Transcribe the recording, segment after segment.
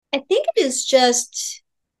I think it is just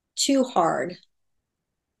too hard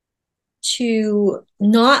to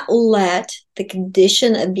not let the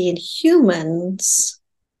condition of being humans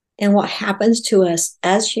and what happens to us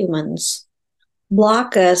as humans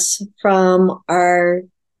block us from our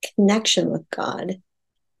connection with God.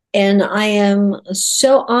 And I am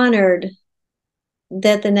so honored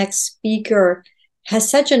that the next speaker has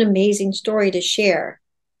such an amazing story to share.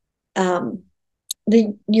 Um,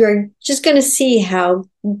 you're just going to see how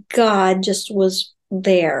God just was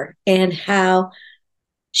there and how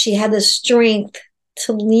she had the strength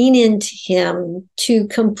to lean into him to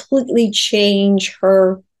completely change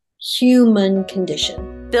her human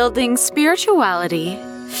condition. Building spirituality,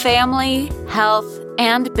 family, health,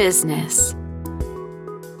 and business.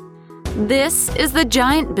 This is The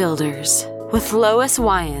Giant Builders with Lois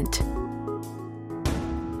Wyant.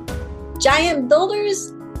 Giant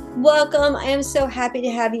Builders, welcome. I am so happy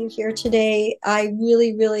to have you here today. I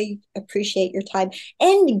really, really appreciate your time.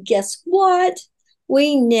 And guess what?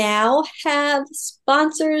 We now have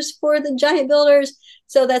sponsors for the Giant Builders.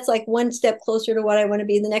 So that's like one step closer to what I want to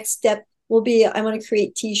be. The next step will be I want to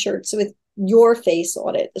create t-shirts with your face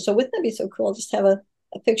on it. So wouldn't that be so cool? Just have a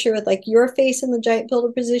picture with like your face in the Giant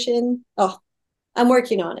Builder position. Oh, I'm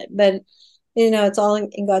working on it, but it's all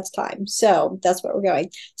in God's time. So that's what we're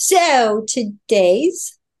going. So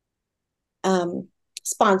today's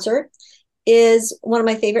sponsor is one of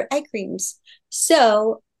my favorite eye creams.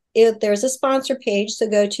 So if there's a sponsor page, so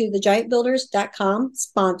go to thegiantbuilders.com,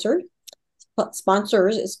 sponsored.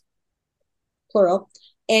 Sponsors is plural,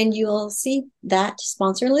 and you'll see that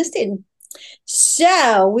sponsor listed.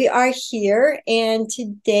 So we are here, and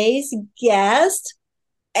today's guest,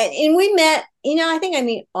 and we met, I think I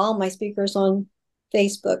meet all my speakers on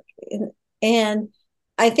Facebook. And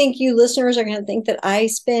I think you listeners are going to think that I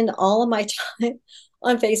spend all of my time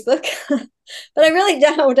on Facebook, but I really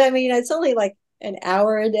don't. I mean, it's only like an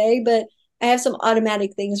hour a day, but I have some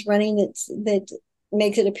automatic things running that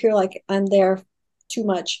makes it appear like I'm there too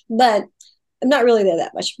much, but I'm not really there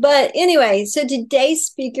that much. But anyway, so today's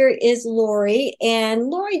speaker is Lori, and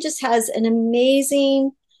Lori just has an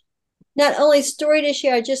amazing, not only story to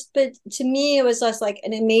share, but to me, it was just like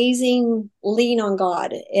an amazing lean on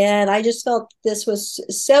God. And I just felt this was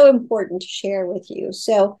so important to share with you.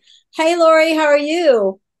 So, hey, Lori, how are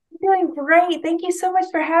you? Doing great. Thank you so much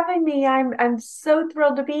for having me. I'm so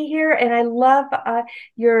thrilled to be here, and I love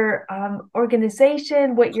your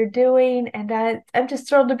organization, what you're doing, and I'm just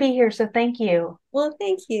thrilled to be here. So thank you. Well,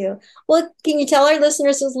 thank you. Well, can you tell our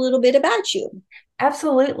listeners a little bit about you?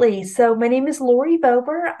 Absolutely. So my name is Lori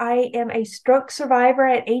Bober. I am a stroke survivor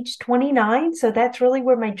at age 29. So that's really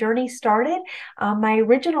where my journey started. My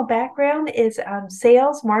original background is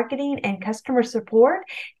sales, marketing, and customer support.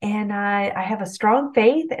 And I have a strong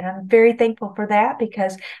faith, and I'm very thankful for that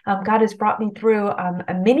because God has brought me through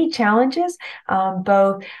many challenges,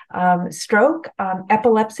 both stroke,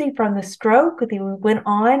 epilepsy from the stroke. We went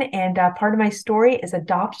on, and part of my story is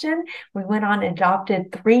adoption. We went on and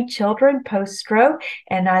adopted 3 children post-stroke.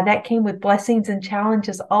 And that came with blessings and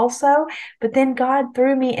challenges also. But then God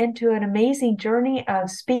threw me into an amazing journey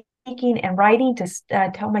of speaking and writing to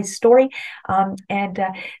tell my story.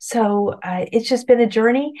 So it's just been a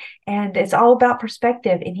journey, and it's all about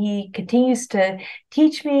perspective. And he continues to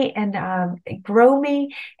teach me and grow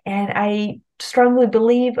me. And I strongly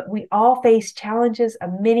believe we all face challenges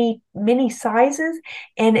of many sizes,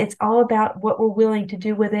 and it's all about what we're willing to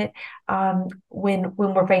do with it when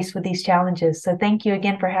we're faced with these challenges. So thank you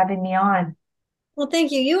again for having me on. Well,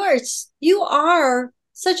 thank you. You are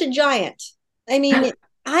such a giant. I mean,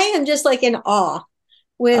 I am just like in awe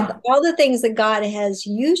with Oh, all the things that God has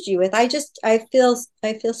used you with. I feel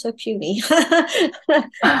so puny. Like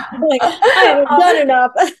I haven't done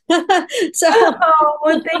enough. So Oh,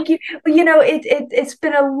 well, thank you. Well, it's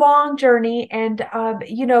been a long journey, and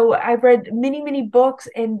I've read many books,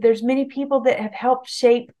 and there's many people that have helped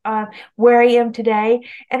shape where I am today.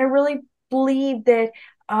 And I really believe that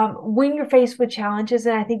when you're faced with challenges,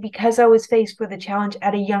 and I think because I was faced with a challenge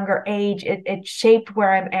at a younger age, it shaped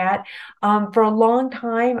where I'm at. For a long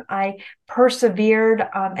time, I persevered,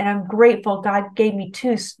 and I'm grateful. God gave me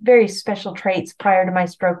 2 very special traits prior to my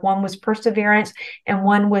stroke. One was perseverance, and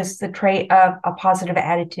one was the trait of a positive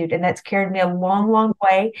attitude. And that's carried me a long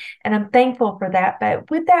way. And I'm thankful for that. But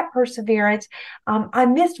with that perseverance, I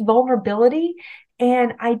missed vulnerability.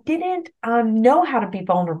 And I didn't know how to be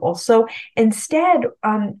vulnerable. So instead,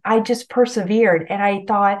 I just persevered. And I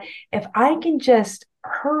thought, if I can just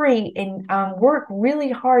hurry and work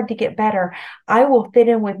really hard to get better, I will fit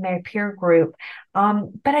in with my peer group.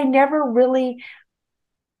 But I never really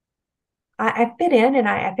I fit in, and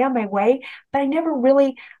I found my way, but I never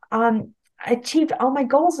really achieved all my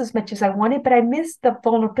goals as much as I wanted, but I missed the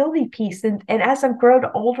vulnerability piece. And as I've grown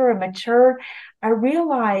older and matured, I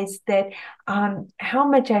realized that how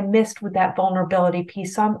much I missed with that vulnerability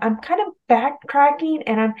piece. So I'm kind of backtracking,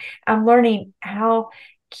 and I'm learning how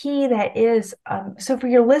key that is. So for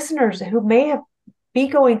your listeners who may have be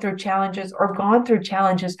going through challenges or gone through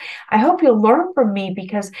challenges, I hope you'll learn from me,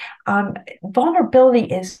 because vulnerability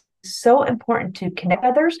is so important to connect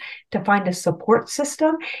others, to find a support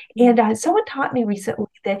system. And someone taught me recently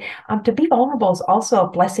that to be vulnerable is also a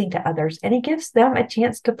blessing to others, and it gives them a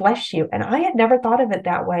chance to bless you. And I had never thought of it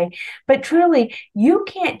that way. But truly, you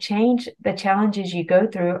can't change the challenges you go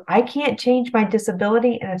through. I can't change my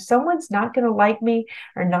disability. And if someone's not going to like me,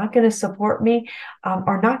 or not going to support me,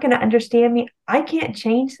 or not going to understand me, I can't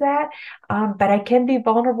change that. But I can be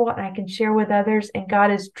vulnerable, and I can share with others. And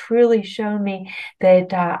God has truly shown me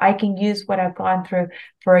that I can use what I've gone through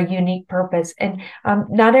for a unique purpose. And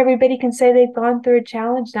not everybody can say they've gone through a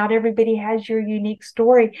challenge. Not everybody has your unique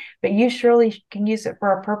story, but you surely can use it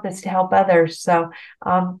for a purpose to help others. So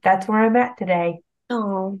that's where I'm at today.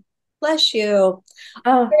 Oh, bless you. Uh,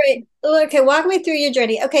 All right. Okay, walk me through your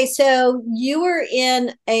journey. Okay, so you were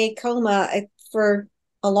in a coma for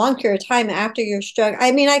a long period of time after your stroke.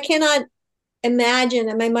 I mean, I cannot imagine.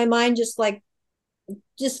 I mean, my mind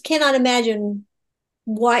just cannot imagine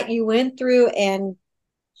what you went through and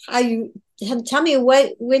how you tell me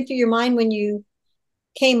what went through your mind when you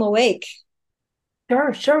came awake.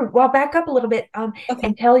 Sure, sure. Well, back up a little bit Okay.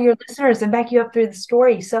 and tell your listeners and back you up through the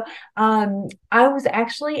story. So, I was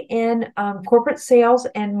actually in corporate sales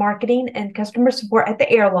and marketing and customer support at the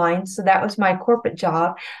airlines. So that was my corporate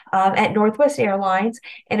job at Northwest Airlines,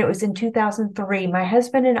 and it was in 2003. My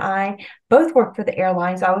husband and I both worked for the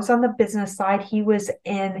airlines. I was on the business side; he was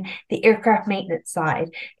in the aircraft maintenance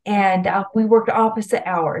side, and we worked opposite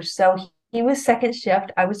hours. So he was second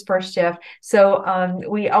shift, I was first shift. So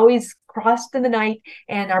we always crossed in the night,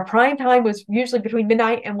 and our prime time was usually between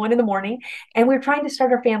midnight and 1 in the morning. And we were trying to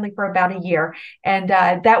start our family for about a year, and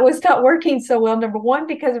that was not working so well. Number one,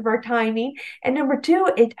 because of our timing, and number two,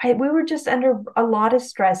 we were just under a lot of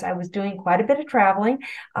stress. I was doing quite a bit of traveling.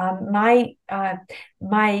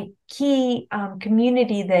 My key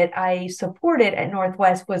community that I supported at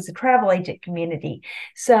Northwest was the travel agent community.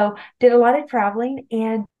 So did a lot of traveling,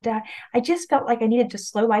 and I just felt like I needed to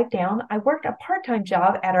slow life down. I worked a part-time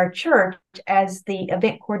job at our church as the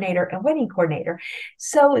event coordinator and wedding coordinator.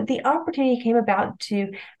 So the opportunity came about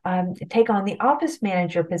to take on the office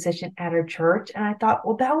manager position at our church. And I thought,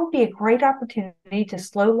 well, that would be a great opportunity to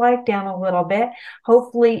slow life down a little bit,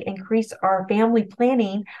 hopefully increase our family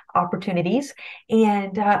planning opportunities.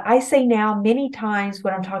 And I say now many times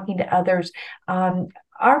when I'm talking to others,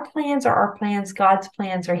 our plans are our plans, God's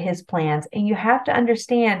plans are his plans. And you have to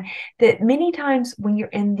understand that many times when you're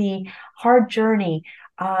in the hard journey,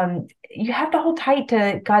 you have to hold tight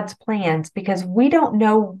to God's plans, because we don't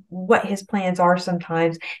know what his plans are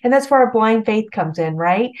sometimes. And that's where our blind faith comes in,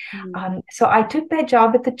 right? Mm. So I took that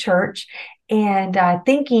job at the church, and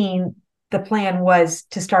thinking the plan was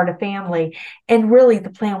to start a family. And really,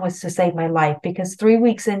 the plan was to save my life, because 3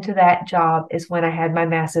 weeks into that job is when I had my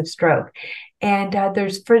massive stroke. And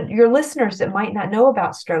there's, for your listeners that might not know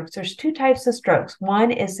about strokes, there's two types of strokes.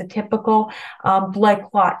 One is the typical blood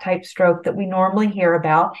clot type stroke that we normally hear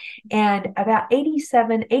about. And about 85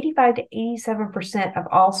 to 87% of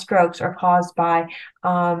all strokes are caused by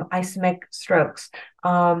ischemic strokes.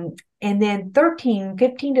 And then 15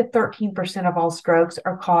 to 13% of all strokes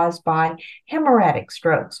are caused by hemorrhagic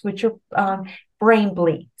strokes, which are brain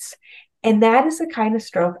bleeds. And that is the kind of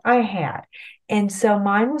stroke I had. And so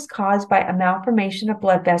mine was caused by a malformation of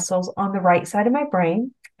blood vessels on the right side of my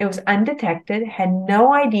brain. It was undetected, had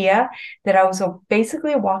no idea that I was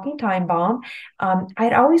basically a walking time bomb.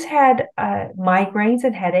 I'd always had migraines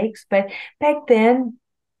and headaches, but back then,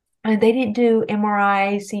 they didn't do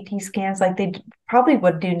MRI, CT scans like they probably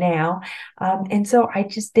would do now. And so I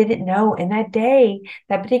just didn't know. And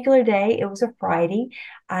that particular day, it was a Friday.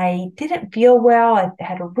 I didn't feel well. I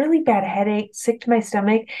had a really bad headache, sick to my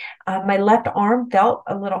stomach. My left arm felt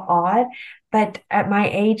a little odd. But at my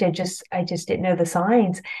age, I just didn't know the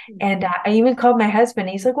signs. And I even called my husband.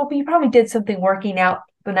 He's like, well, you probably did something working out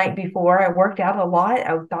the night before. I worked out a lot.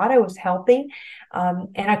 I thought I was healthy.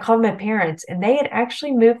 And I called my parents, and they had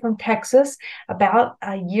actually moved from Texas about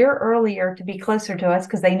a year earlier to be closer to us,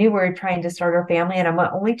 because they knew we were trying to start our family, and I'm an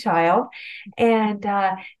only child. And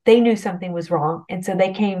they knew something was wrong. And so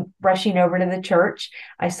they came rushing over to the church.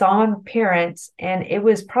 I saw my parents, and it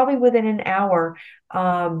was probably within an hour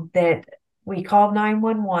that we called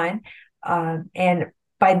 911. And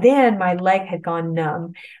by then my leg had gone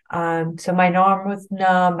numb. So my arm was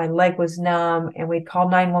numb, my leg was numb, and we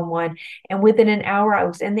called 911. And within an hour, I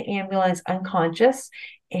was in the ambulance unconscious.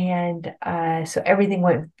 And so everything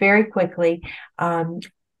went very quickly.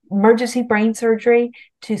 Emergency brain surgery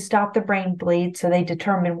to stop the brain bleed. So they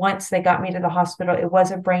determined once they got me to the hospital, it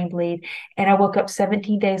was a brain bleed. And I woke up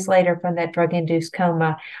 17 days later from that drug-induced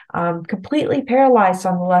coma, completely paralyzed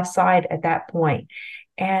on the left side at that point.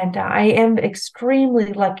 And I am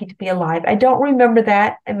extremely lucky to be alive. I don't remember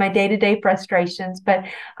that in my day-to-day frustrations, but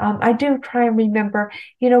I do try and remember,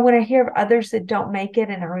 when I hear of others that don't make it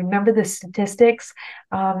and I remember the statistics,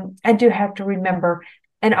 I do have to remember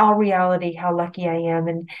in all reality how lucky I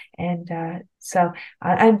am. So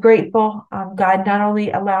I'm grateful. God not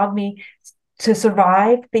only allowed me to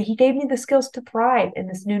survive, but he gave me the skills to thrive in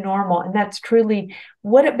this new normal. And that's truly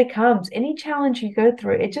what it becomes. Any challenge you go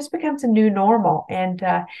through, it just becomes a new normal. And,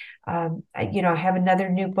 I have another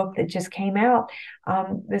new book that just came out.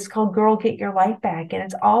 It's called Girl, Get Your Life Back. And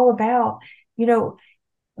it's all about,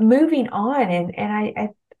 moving on.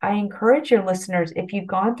 I encourage your listeners, if you've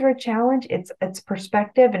gone through a challenge, it's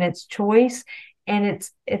perspective and it's choice. And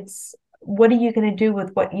it's what are you going to do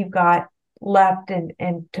with what you've got left and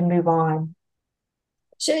to move on?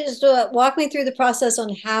 So just walk me through the process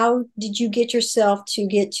on how did you get yourself to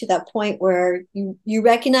get to that point where you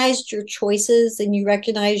recognized your choices and you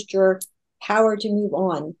recognized your power to move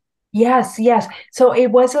on? Yes, yes. So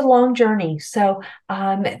it was a long journey. So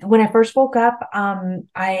when I first woke up,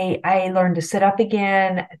 I learned to sit up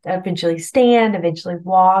again, eventually stand, eventually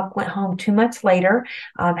walk. Went home 2 months later,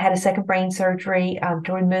 had a second brain surgery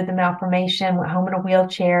to remove the malformation. Went home in a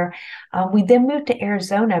wheelchair. We then moved to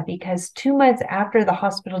Arizona because 2 months after the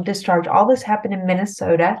hospital discharge, all this happened in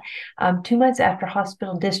Minnesota. 2 months after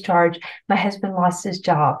hospital discharge, my husband lost his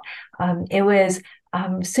job. It was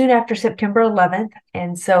soon after September 11th.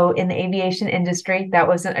 And so in the aviation industry, that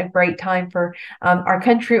wasn't a great time for our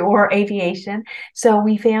country or aviation. So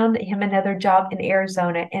we found him another job in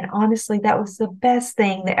Arizona. And honestly, that was the best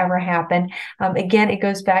thing that ever happened. Again, it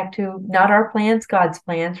goes back to not our plans, God's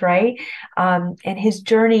plans, right? And his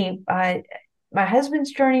journey, my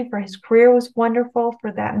husband's journey for his career was wonderful for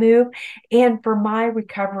that move. And for my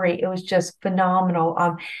recovery, it was just phenomenal.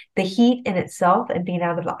 The heat in itself and being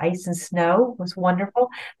out of the ice and snow was wonderful.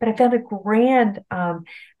 But I found a grand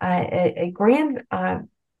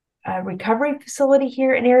recovery facility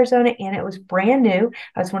here in Arizona, and it was brand new.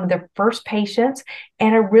 I was one of their first patients,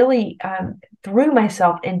 and I really threw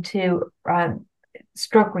myself into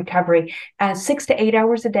stroke recovery, 6 to 8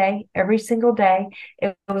 hours a day, every single day.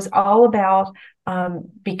 It was all about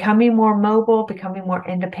becoming more mobile, becoming more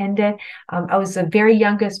independent. I was the very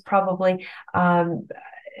youngest, probably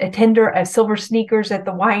attender of silver sneakers at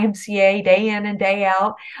the YMCA day in and day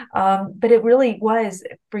out. But it really was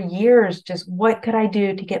for years, just what could I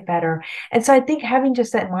do to get better? And so I think having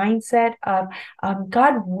just that mindset of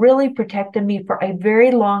God really protected me for a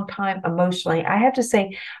very long time emotionally. I have to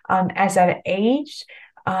say, as I've aged,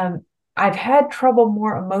 I've had trouble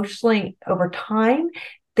more emotionally over time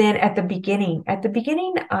than at the beginning. At the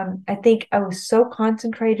beginning, I think I was so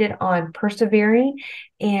concentrated on persevering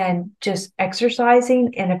and just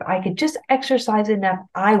exercising. And if I could just exercise enough,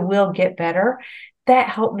 I will get better. That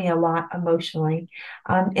helped me a lot emotionally.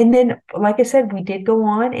 And then, like I said, we did go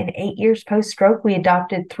on. In 8 years post-stroke, we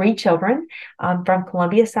adopted 3 children from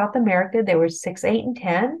Colombia, South America. They were 6, 8, and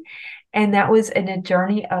 10. And that was in a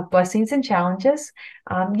journey of blessings and challenges.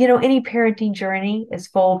 Any parenting journey is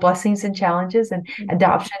full of blessings and challenges, and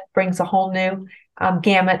adoption brings a whole new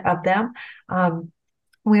gamut of them.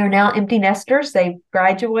 We are now empty nesters. They've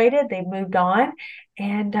graduated, they've moved on.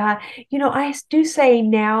 And, I do say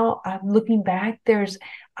now, looking back, there's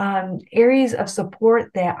areas of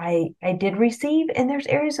support that I did receive, and there's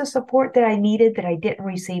areas of support that I needed that I didn't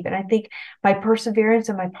receive. And I think my perseverance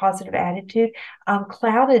and my positive attitude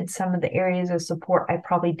clouded some of the areas of support I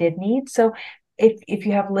probably did need. So if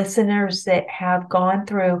you have listeners that have gone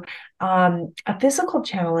through a physical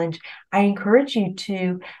challenge, I encourage you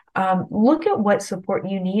to look at what support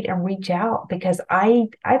you need and reach out, because I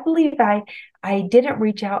believe I didn't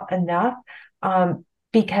reach out enough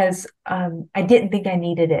because I didn't think I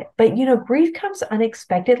needed it. But grief comes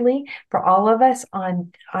unexpectedly for all of us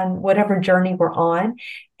on whatever journey we're on,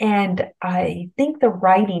 and I think the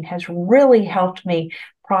writing has really helped me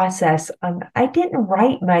process. I didn't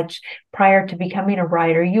write much prior to becoming a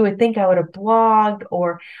writer. You would think I would have blogged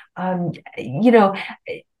or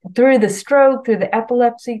through the stroke, through the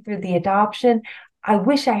epilepsy, through the adoption, I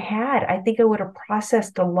wish I had. I think I would have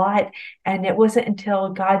processed a lot. And it wasn't until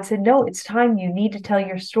God said, no, it's time. You need to tell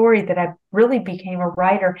your story, that I really became a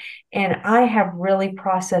writer. And I have really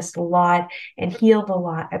processed a lot and healed a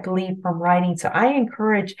lot, I believe, from writing. So I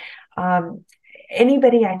encourage um,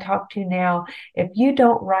 anybody I talk to now, if you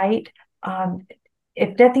don't write, um,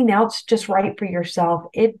 if nothing else, just write for yourself.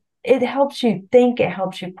 It helps you think, it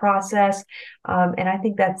helps you process, and I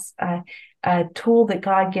think that's a tool that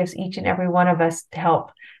God gives each and every one of us to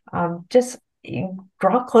help just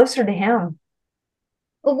draw closer to Him.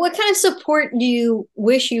 Well, what kind of support do you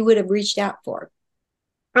wish you would have reached out for?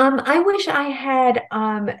 I wish I had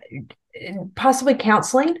possibly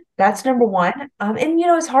counseling. That's number one. And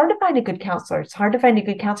it's hard to find a good counselor. It's hard to find a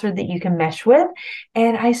good counselor that you can mesh with.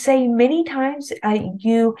 And I say many times,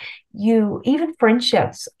 you even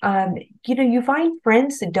friendships. You find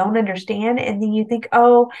friends that don't understand, and then you think,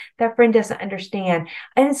 oh, that friend doesn't understand.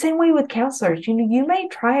 And the same way with counselors. You may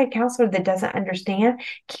try a counselor that doesn't understand.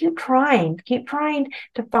 Keep trying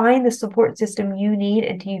to find the support system you need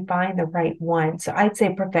until you find the right one. So I'd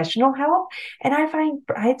say professional help, and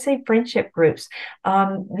I'd say friendship groups.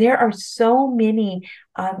 There are so many,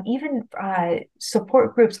 even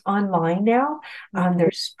support groups online now.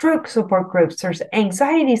 There's stroke support groups, there's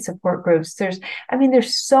anxiety support groups, there's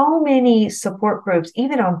so many support groups,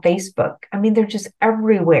 even on Facebook. They're just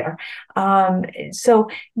everywhere. So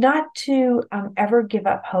not to ever give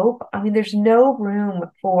up hope. There's no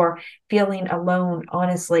room for feeling alone,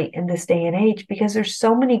 honestly, in this day and age, because there's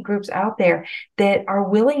so many groups out there that are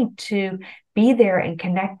willing to be there and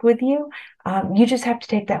connect with you. You just have to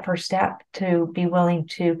take that first step to be willing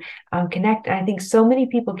to connect. And I think so many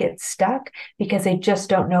people get stuck because they just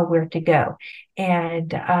don't know where to go.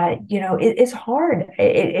 And, it's hard.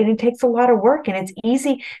 It takes a lot of work, and it's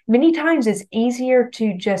easy. Many times it's easier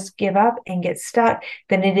to just give up and get stuck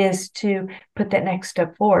than it is to put that next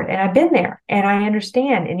step forward. And I've been there, and I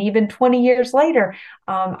understand. And even 20 years later,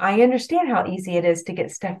 I understand how easy it is to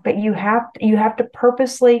get stuck, but you have to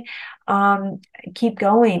purposely keep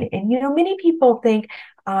going. And many people think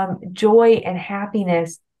joy and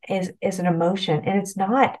happiness is an emotion, and it's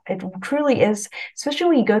not. It truly is. Especially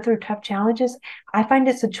when you go through tough challenges, I find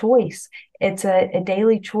it's a choice. It's a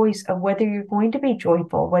daily choice of whether you're going to be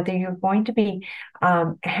joyful, whether you're going to be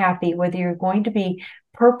happy, whether you're going to be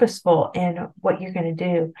purposeful in what you're going to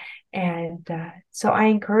do. And so I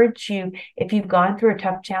encourage you, if you've gone through a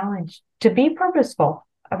tough challenge, to be purposeful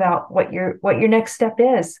about what your next step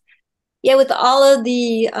is. Yeah, with all of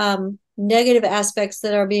the negative aspects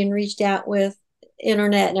that are being reached out with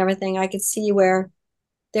internet and everything, I could see where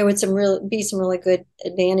there would be some really good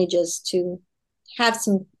advantages to have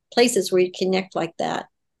some places where you connect like that.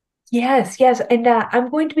 Yes, yes. And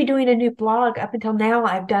I'm going to be doing a new blog. Up until now,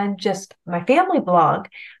 I've done just my family blog,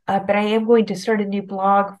 but I am going to start a new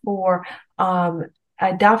blog for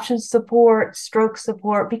adoption support, stroke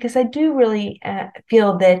support, because I do really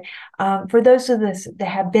feel that for those of us that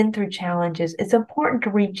have been through challenges, it's important to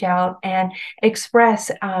reach out and express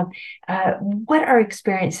what our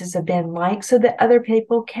experiences have been like, so that other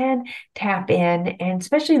people can tap in, and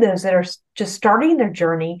especially those that are just starting their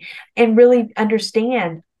journey and really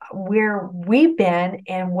understand where we've been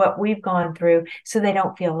and what we've gone through, so they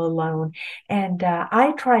don't feel alone. And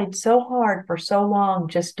I tried so hard for so long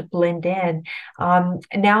just to blend in.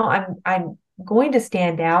 Now I'm going to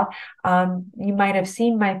stand out. You might have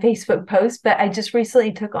seen my Facebook post, but I just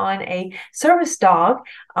recently took on a service dog.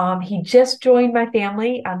 He just joined my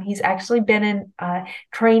family. He's actually been in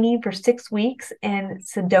training for 6 weeks in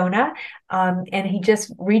Sedona, and he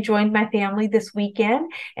just rejoined my family this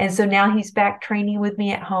weekend. And so now he's back training with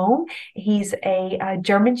me at home. He's a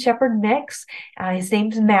German Shepherd mix. His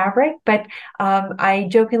name's Maverick, but I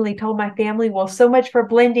jokingly told my family, well, so much for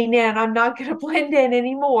blending in. I'm not going to blend in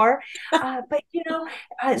anymore. But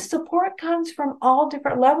support comes from all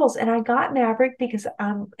different levels. And I got Maverick because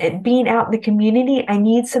being out in the community, I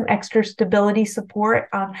need some extra stability support.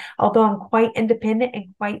 Although I'm quite independent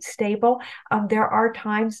and quite stable, there are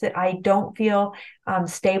times that I don't feel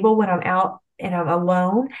stable when I'm out and I'm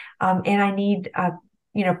alone. And I need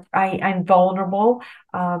I'm vulnerable,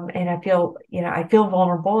 and I feel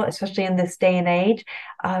vulnerable, especially in this day and age.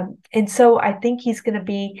 And so I think he's going to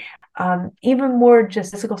be even more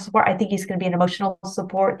just physical support. I think he's going to be an emotional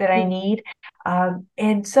support that I need.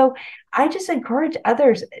 And so I just encourage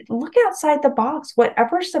others, look outside the box.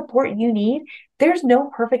 Whatever support you need, there's no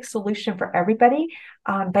perfect solution for everybody.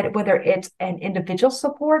 But whether it's an individual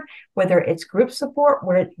support, whether it's group support,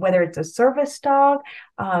 whether it's a service dog,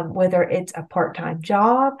 whether it's a part-time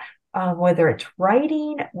job, whether it's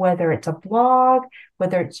writing, whether it's a blog,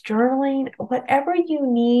 whether it's journaling, whatever you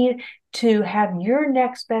need to have your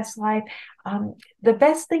next best life. The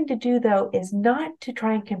best thing to do, though, is not to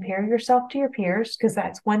try and compare yourself to your peers, because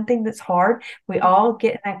that's one thing that's hard. We all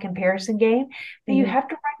get in that comparison game, but you have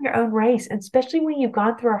to run your own race, and especially when you've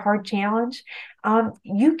gone through a hard challenge.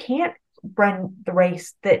 You can't run the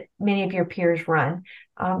race that many of your peers run.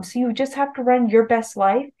 So you just have to run your best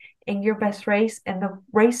life and your best race, and the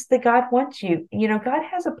race that God wants you. God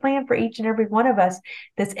has a plan for each and every one of us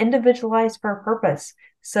that's individualized for a purpose.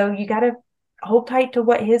 So you got to hold tight to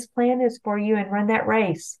what his plan is for you and run that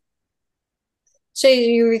race. So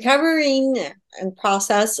you're recovering and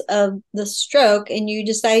process of the stroke, and you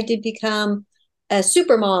decided to become a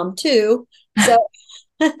super mom too. So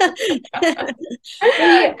Decided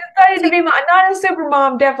to be not a super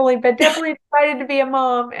mom, definitely, but definitely decided to be a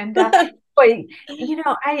mom. And boy,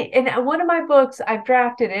 one of my books, I've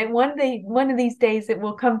drafted it. One of these days it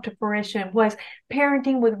will come to fruition, was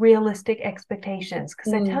parenting with realistic expectations.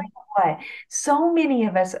 Because I tell you what, so many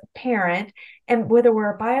of us parent, and whether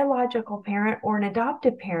we're a biological parent or an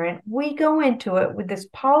adoptive parent, we go into it with this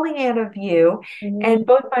Pollyanna view. And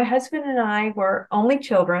both my husband and I were only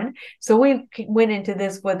children, so we went into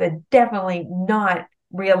this with a definitely not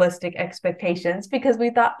realistic expectations, because we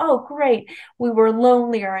thought, oh, great, we were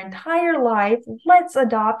lonely our entire life. Let's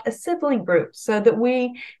adopt a sibling group so that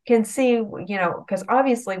we can see, because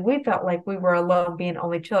obviously we felt like we were alone being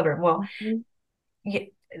only children. Well,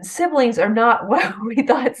 siblings are not what we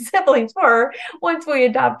thought siblings were. Once we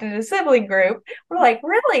adopted a sibling group, we're like,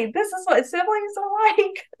 really, this is what siblings are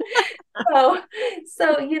like.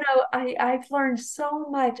 I've learned so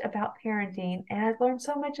much about parenting, and I've learned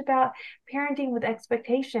so much about parenting with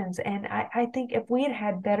expectations. And I think if we had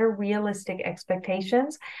had better realistic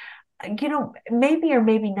expectations, maybe or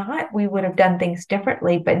maybe not, we would have done things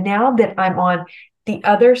differently. But now that I'm on the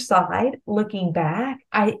other side, looking back,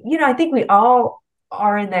 I think we all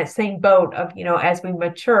are in that same boat of, as we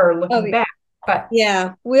mature, looking back. But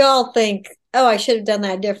yeah, we all think, oh, I should have done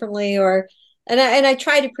that differently. And I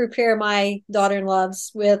try to prepare my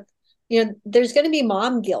daughter-in-laws with, there's going to be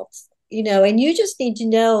mom guilt, and you just need to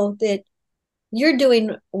know that you're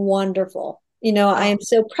doing wonderful. I am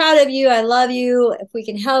so proud of you. I love you. If we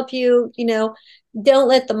can help you, don't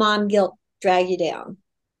let the mom guilt drag you down.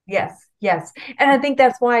 Yes. And I think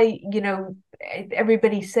that's why,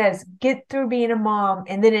 everybody says, get through being a mom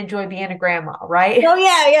and then enjoy being a grandma, right? Oh,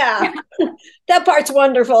 yeah. That part's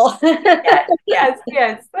wonderful. Yes.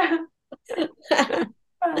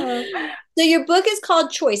 So your book is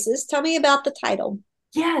called Choices. Tell me about the title.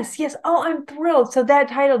 Yes. Oh, I'm thrilled. So that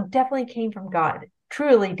title definitely came from God.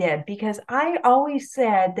 Truly did, because I always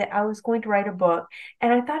said that I was going to write a book,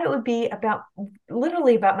 and I thought it would be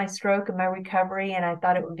literally about my stroke and my recovery, and I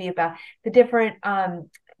thought it would be about the different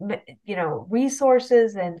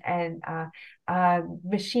resources and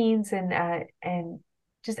machines and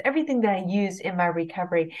just everything that I used in my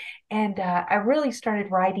recovery. And I really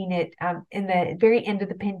started writing it in the very end of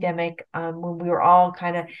the pandemic, when we were all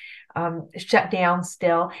kind of shut down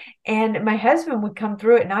still. And my husband would come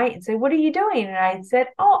through at night and say, "What are you doing?" And I said,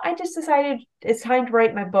 "Oh, I just decided it's time to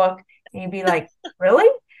write my book." And he'd be like, "Really?"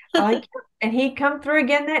 I'm like, "Yeah." And he'd come through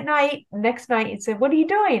again that next night, and said, "What are you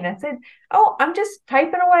doing?" I said, "Oh, I'm just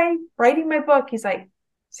typing away, writing my book." He's like,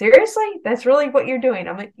 "Seriously? That's really what you're doing?"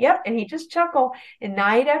 I'm like, "Yep." And he just chuckled. And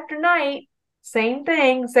night after night, same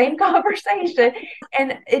thing, same conversation.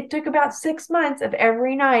 And it took about 6 months of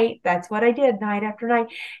every night. That's what I did, night after night.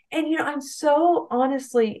 And, I'm so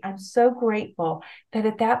grateful that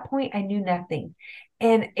at that point I knew nothing.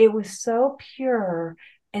 And it was so pure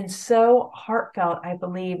and so heartfelt, I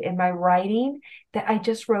believe, in my writing, that I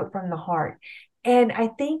just wrote from the heart. And I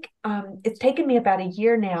think it's taken me about a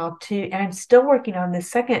year now and I'm still working on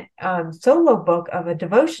this second solo book of a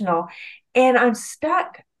devotional. And I'm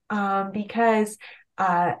stuck because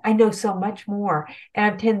I know so much more, and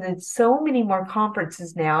I've attended so many more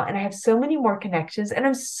conferences now, and I have so many more connections, and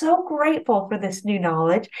I'm so grateful for this new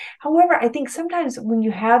knowledge. However, I think sometimes when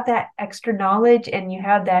you have that extra knowledge and you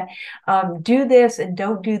have that do this and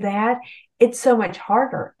don't do that, it's so much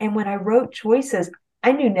harder. And when I wrote Choices,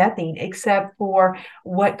 I knew nothing except for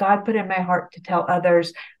what God put in my heart to tell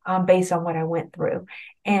others based on what I went through.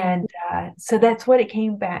 And so that's what it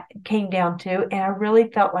came down to. And I really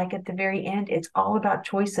felt like at the very end, it's all about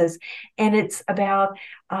choices. And it's about,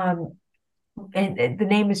 and the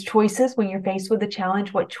name is Choices. When you're faced with a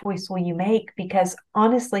challenge, what choice will you make? Because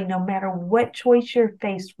honestly, no matter what choice you're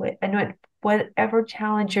faced with, and whatever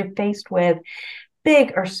challenge you're faced with,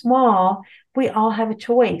 big or small, we all have a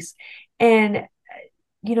choice. And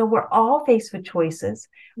we're all faced with choices.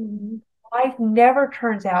 life never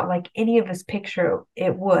turns out like any of us picture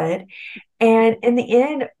it would. And in the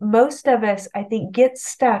end, most of us, I think, get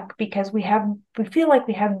stuck because we feel like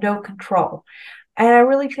we have no control. And I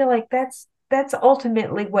really feel like that's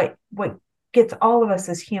ultimately what gets all of us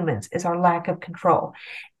as humans is our lack of control.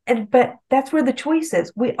 But that's where the choice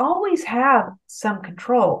is. We always have some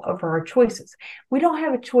control over our choices. We don't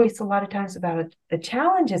have a choice a lot of times about the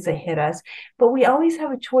challenges that hit us, but we always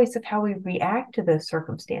have a choice of how we react to those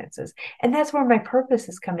circumstances. And that's where my purpose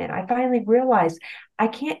has come in. I finally realized I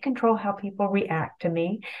can't control how people react to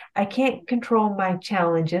me. I can't control my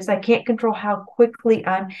challenges. I can't control how quickly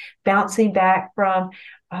I'm bouncing back from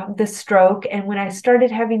the stroke. And when I started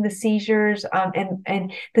having the seizures,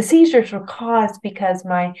 and the seizures were caused because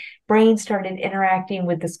my brain started interacting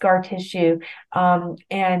with the scar tissue,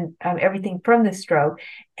 and everything from the stroke.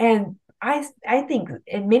 And I think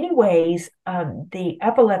in many ways, the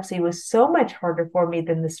epilepsy was so much harder for me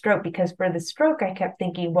than the stroke, because for the stroke, I kept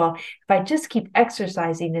thinking, well, if I just keep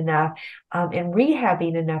exercising enough, and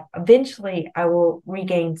rehabbing enough, eventually I will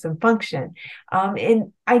regain some function.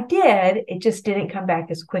 And I did. It just didn't come back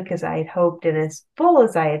as quick as I had hoped and as full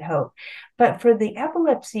as I had hoped. But for the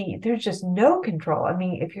epilepsy, there's just no control. I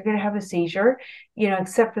mean, if you're going to have a seizure,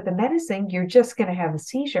 except for the medicine, you're just going to have a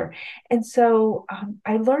seizure. And so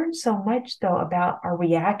I learned so much, though, about our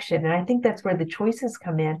reaction. And I think that's where the choices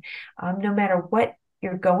come in. No matter what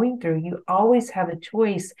you're going through, you always have a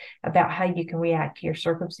choice about how you can react to your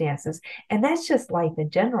circumstances. And that's just life in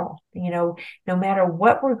general. No matter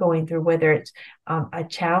what we're going through, whether it's a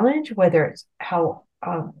challenge, whether it's how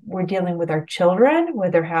we're dealing with our children,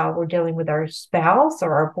 whether how we're dealing with our spouse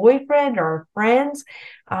or our boyfriend or our friends,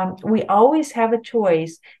 we always have a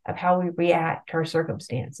choice of how we react to our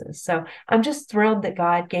circumstances. So I'm just thrilled that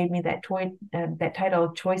God gave me that title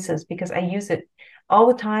of choices, because I use it all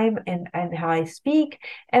the time, and how I speak,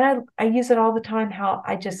 and I use it all the time how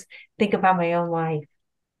I just think about my own life.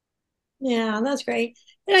 Yeah, that's great.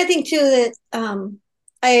 And I think too that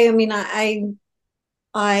I mean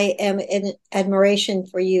I am in admiration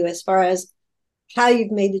for you as far as how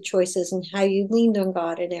you've made the choices and how you leaned on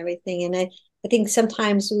God and everything. And I think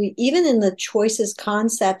sometimes we, even in the choices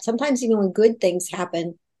concept, sometimes even when good things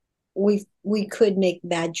happen, we could make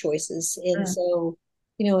bad choices. And Mm, so,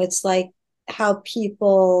 it's like how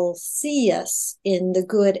people see us in the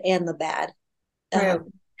good and the bad. true,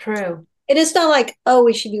 Um, true. and it's not like, oh,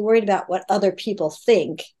 we should be worried about what other people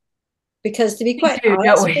think. Because to be We quite do, don't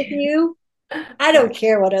honest with we? you, I don't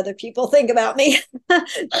care what other people think about me.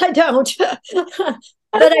 I don't. But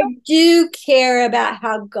I do care about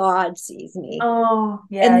how God sees me. Oh,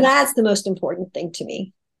 And yes, that's the most important thing to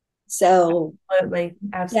me. So absolutely,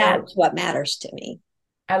 absolutely. that's what matters to me.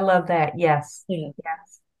 I love that. Yes, Yeah.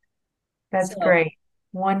 yes, that's So great.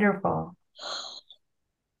 Wonderful.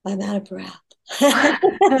 I'm out of breath.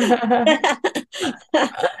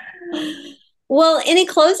 Well, any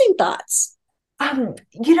closing thoughts? Um,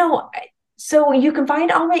 you know, so you can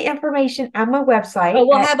find all my information on my Oh, website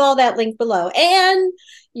we'll at. have all that linked below. And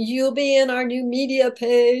you'll be in our new media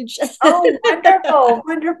page. Oh, wonderful,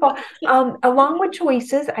 wonderful. Along with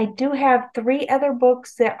choices, I do have three other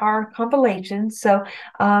books that are compilations. So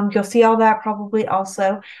you'll see all that probably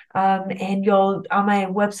also. And you'll on my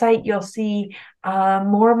website, you'll see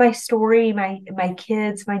more of my story, my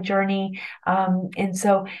kids, my journey. And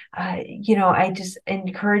so I just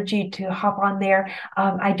encourage you to hop on there.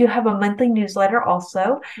 I do have a monthly newsletter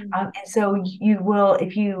also. And so you will,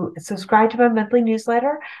 if you subscribe to my monthly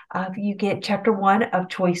newsletter, you get chapter 1 of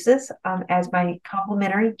Choices as my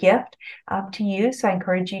complimentary gift to you. So I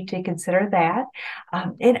encourage you to consider that.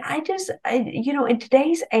 And in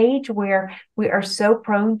today's age where we are so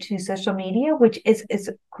prone to social media, which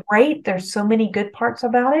is great, there's so many good parts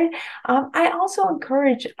about it. I also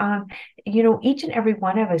encourage, each and every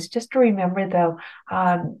one of us just to remember, though,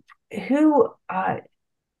 who.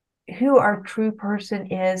 Who our true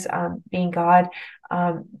person is, being God,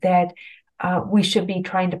 that we should be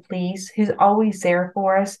trying to please, who's always there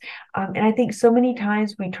for us. And I think so many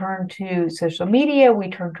times we turn to social media, we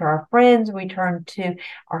turn to our friends, we turn to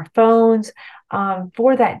our phones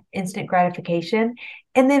for that instant gratification.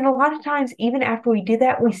 And then a lot of times, even after we do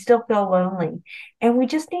that, we still feel lonely. And we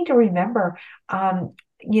just need to remember,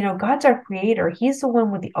 God's our creator. He's the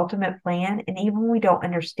one with the ultimate plan. And even when we don't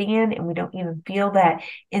understand and we don't even feel that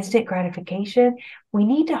instant gratification, we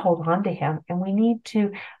need to hold on to him, and we need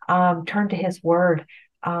to turn to his word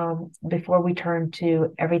before we turn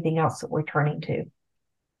to everything else that we're turning to.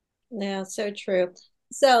 Yeah, so true.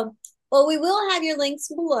 So, well, we will have your links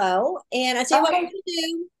below. And I tell you what Okay. we're going to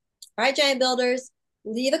do. All right, Giant Builders,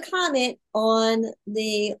 leave a comment on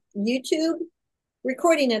the YouTube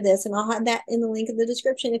recording of this, and I'll have that in the link in the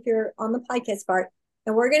description if you're on the podcast part.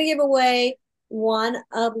 And we're going to give away one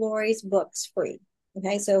of Lori's books free.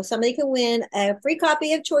 Okay, so somebody can win a free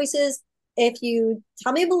copy of Choices if you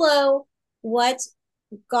tell me below what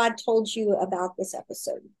God told you about this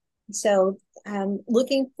episode. So I'm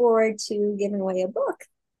looking forward to giving away a book.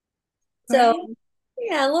 So, Right.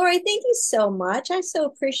 yeah, Lori, thank you so much. I so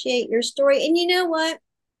appreciate your story. And you know what?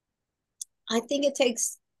 I think it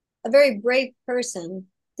takes a very brave person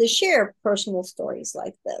to share personal stories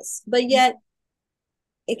like this, but yet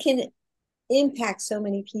it can impact so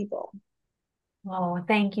many people. Oh,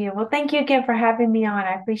 thank you. Well, thank you again for having me on.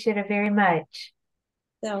 I appreciate it very much.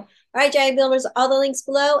 So, all right, Giant Builders, all the links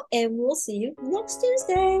below, and we'll see you next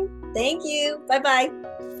Tuesday. Thank you. Bye bye.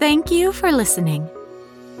 Thank you for listening.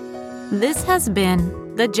 This has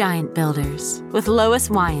been The Giant Builders with Lois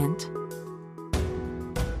Wyant.